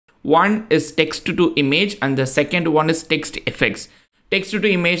One is text to image and the second one is text effects. Text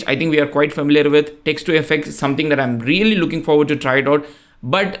to image, I think we are quite familiar with. Text to effects is something that I'm really looking forward to try it out.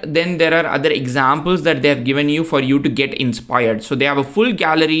 But then there are other examples that they have given you for you to get inspired. So they have a full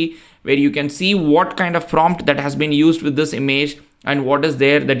gallery where you can see what kind of prompt that has been used with this image and what is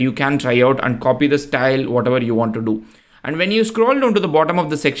there that you can try out and copy the style, whatever you want to do. And when you scroll down to the bottom of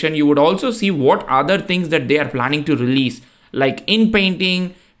the section, you would also see what other things that they are planning to release, like in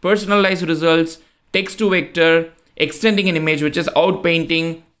painting, personalized results, text to vector, extending an image, which is out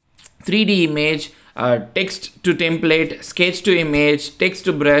painting, 3D image, text to template, sketch to image, text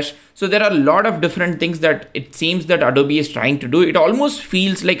to brush. So there are a lot of different things that it seems that Adobe is trying to do. It almost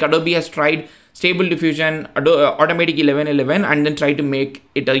feels like Adobe has tried Stable Diffusion, Automatic 1111, and then try to make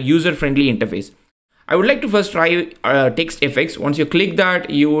it a user-friendly interface. I would like to first try text effects. Once you click that,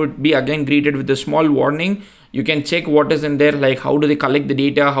 you would be again greeted with a small warning. You can check what is in there, like how do they collect the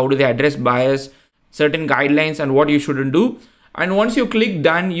data, how do they address bias, certain guidelines, and what you shouldn't do. And once you click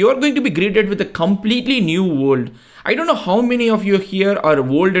done, you're going to be greeted with a completely new world. I don't know how many of you here are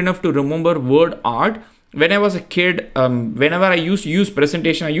old enough to remember word art. When I was a kid, whenever I used to use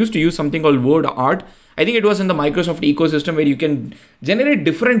presentation, I used to use something called word art. I think it was in the Microsoft ecosystem where you can generate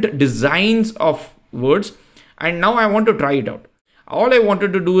different designs of words. And now I want to try it out. All I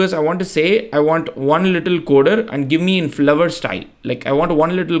wanted to do is I want to say, I want one little coder and give me in flower style. Like I want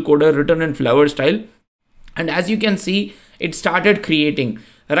one little coder written in flower style. And as you can see, it started creating.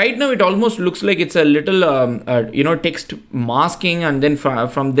 Right now, it almost looks like it's a little, text masking, and then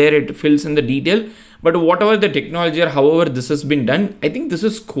from there it fills in the detail. But whatever the technology or however this has been done, I think this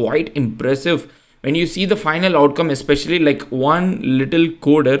is quite impressive. When you see the final outcome, especially like one little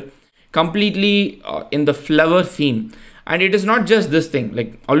coder completely in the flower theme. And it is not just this thing,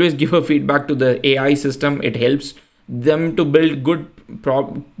 like always give a feedback to the AI system. It helps them to build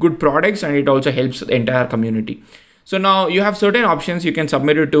good products, and it also helps the entire community. So now you have certain options. You can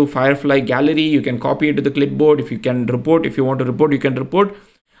submit it to FireFly gallery. You can copy it to the clipboard. If you can report, if you want to report, you can report.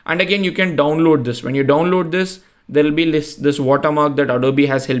 And again, you can download this. When you download this, there will be this watermark that Adobe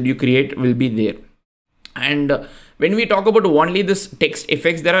has helped you create will be there. And when we talk about only this text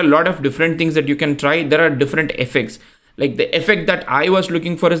effects, there are a lot of different things that you can try. There are different effects. Like the effect that I was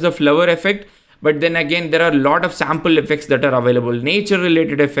looking for is the flower effect. But then again, there are a lot of sample effects that are available. Nature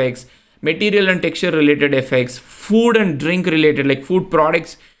related effects, material and texture related effects, food and drink related, like food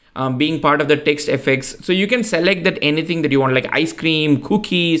products being part of the text effects. So you can select that anything that you want, like ice cream,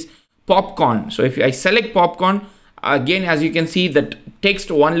 cookies, popcorn. So if I select popcorn, again, as you can see that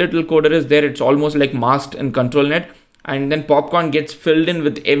text one little coder is there. It's almost like masked in control net. And then popcorn gets filled in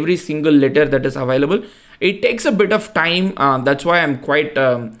with every single letter that is available. It takes a bit of time. That's why I'm quite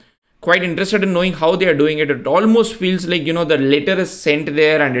interested in knowing how they are doing it. It almost feels like, the letter is sent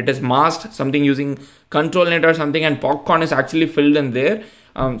there and it is masked, something using control net or something, and popcorn is actually filled in there.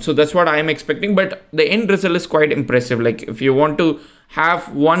 So that's what I am expecting, but the end result is quite impressive. Like if you want to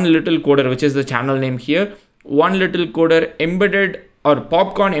have one little coder, which is the channel name here, one little coder embedded or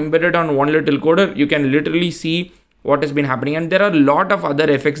popcorn embedded on one little coder, you can literally see what has been happening. And there are a lot of other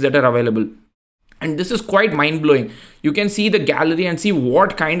effects that are available. And this is quite mind-blowing. You can see the gallery and see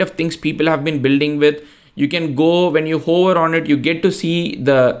what kind of things people have been building with. You can go, when you hover on it, you get to see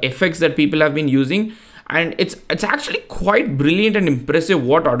the effects that people have been using. And it's actually quite brilliant and impressive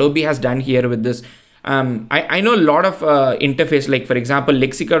what Adobe has done here with this. I know a lot of interface, like for example,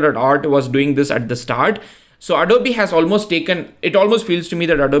 Lexica.art was doing this at the start. So Adobe has almost taken, it almost feels to me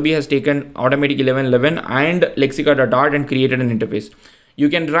that Adobe has taken Automatic 1111 and Lexica.art and created an interface. You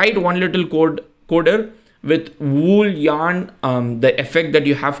can write one little coder with wool yarn, the effect that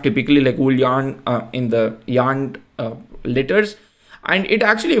you have typically, like wool yarn in the yarn letters, and it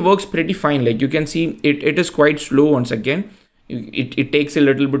actually works pretty fine. Like you can see it is quite slow. Once again, it takes a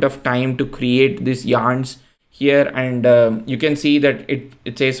little bit of time to create these yarns here, and you can see that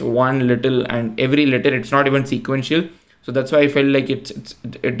it says one little, and every letter, it's not even sequential. So that's why I felt like it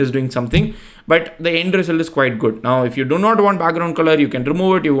is doing something, but the end result is quite good. Now, if you do not want background color, you can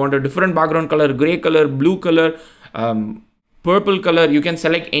remove it. You want a different background color, gray color, blue color, purple color. You can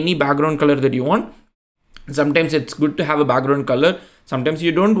select any background color that you want. Sometimes it's good to have a background color. Sometimes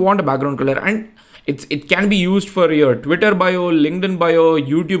you don't want a background color, and it can be used for your Twitter bio, LinkedIn bio,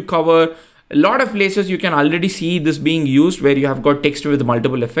 YouTube cover. A lot of places you can already see this being used where you have got text with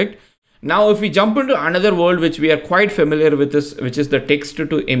multiple effect. Now, if we jump into another world which we are quite familiar with, which is the text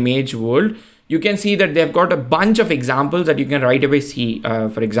to image world, you can see that they've got a bunch of examples that you can right away see.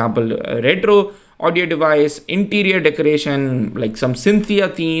 For example, retro audio device, interior decoration, like some Cynthia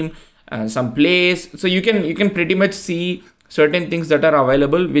theme, some place. So you can pretty much see certain things that are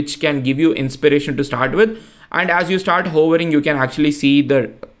available which can give you inspiration to start with. And as you start hovering, you can actually see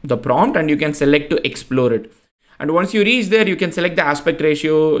the prompt and you can select to explore it. And once you reach there, you can select the aspect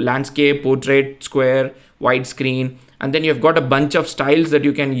ratio, landscape, portrait, square, widescreen, and then you've got a bunch of styles that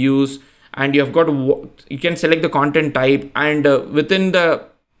you can use, and you can select the content type, and within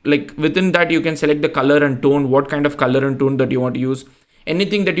that you can select the color and tone, what kind of color and tone that you want to use.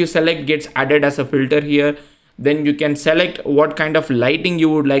 Anything that you select gets added as a filter here. Then you can select what kind of lighting you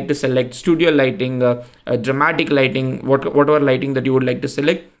would like to select, studio lighting, dramatic lighting, whatever lighting that you would like to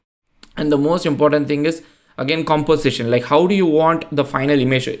select. And the most important thing is, again, composition. Like, how do you want the final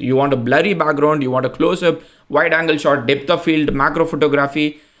image? You want a blurry background, you want a close-up, wide angle shot, depth of field, macro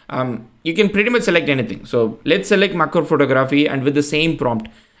photography. You can pretty much select anything. So let's select macro photography, and with the same prompt,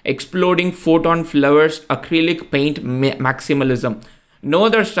 exploding photon flowers, acrylic paint, maximalism. No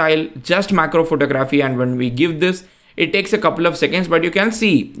other style, just macro photography. And when we give this, it takes a couple of seconds, but you can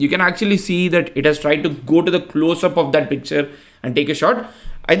actually see that it has tried to go to the close-up of that picture and take a shot.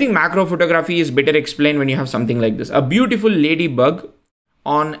 I think macro photography is better explained when you have something like this. A beautiful ladybug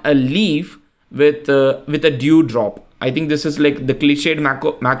on a leaf with a dew drop. I think this is like the cliched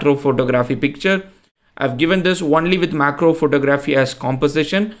macro photography picture. I've given this only with macro photography as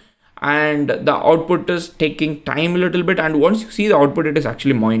composition, and the output is taking time a little bit. And once you see the output, it is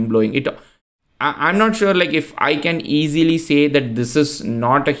actually mind-blowing. I'm not sure like if I can easily say that this is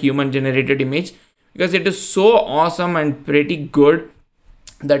not a human generated image, because it is so awesome and pretty good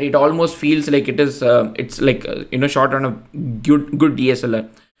that it almost feels like it's like shot on a good DSLR.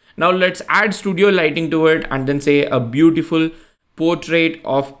 Now let's add studio lighting to it, and then say a beautiful portrait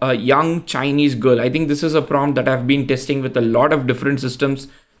of a young Chinese girl. I think this is a prompt that I've been testing with a lot of different systems,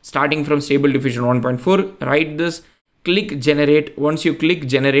 starting from Stable Diffusion 1.4. Write this, click generate. Once you click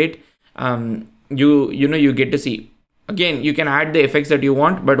generate, you get to see. Again, you can add the effects that you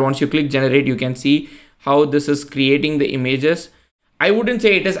want, but once you click generate, you can see how this is creating the images. I wouldn't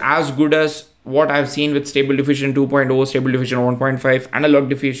say it is as good as what I've seen with Stable Diffusion 2.0, Stable Diffusion 1.5, Analog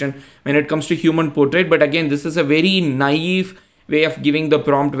Diffusion when it comes to human portrait. But again, this is a very naive way of giving the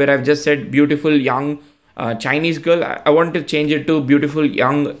prompt, where I've just said beautiful young Chinese girl. I want to change it to beautiful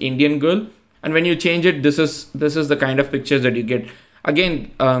young Indian girl. And when you change it, this is the kind of pictures that you get.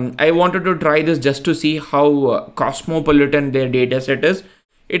 Again, I wanted to try this just to see how cosmopolitan their data set is.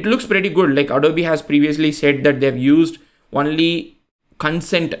 It looks pretty good. Like, Adobe has previously said that they've used only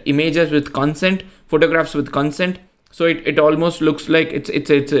consent images with consent, photographs with consent. So it almost looks like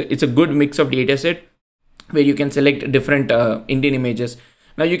it's a good mix of data set where you can select different Indian images.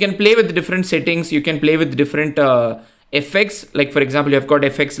 Now you can play with different settings. You can play with different effects. Like, for example, you've got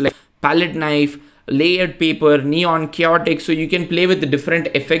effects like palette knife, layered paper, neon, chaotic. So you can play with the different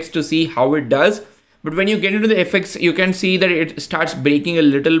effects to see how it does. But when you get into the effects, you can see that it starts breaking a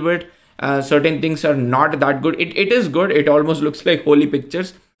little bit. Certain things are not that good. It is good. It almost looks like holy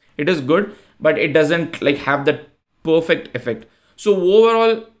pictures. It is good, but it doesn't like have that perfect effect. So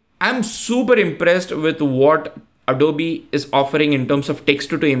overall, I'm super impressed with what Adobe is offering in terms of text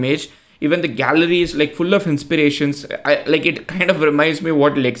to image. Even the gallery is like full of inspirations. It kind of reminds me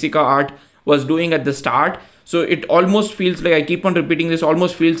what Lexica Art was doing at the start. So it almost feels like, I keep on repeating this,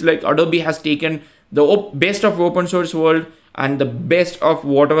 almost feels like Adobe has taken the best of open source world and the best of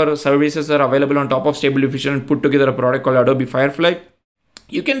whatever services are available on top of Stable Diffusion and put together a product called Adobe FireFly.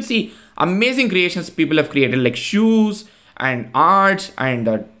 You can see amazing creations people have created, like shoes and arts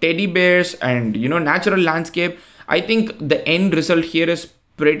and teddy bears and natural landscape. I think the end result here is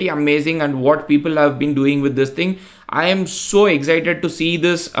pretty amazing, and what people have been doing with this thing, I am so excited to see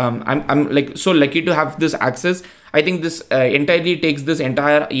this. I'm like so lucky to have this access. I think this entirely takes this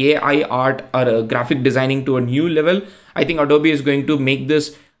entire AI art or graphic designing to a new level. I think Adobe is going to make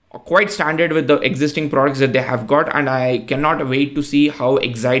this quite standard with the existing products that they have got, and I cannot wait to see how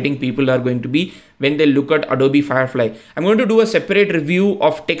exciting people are going to be when they look at Adobe FireFly. I'm going to do a separate review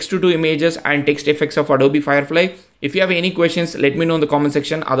of text-to images and text effects of Adobe FireFly. If you have any questions, let me know in the comment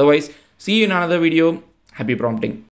section. Otherwise, see you in another video. Happy prompting.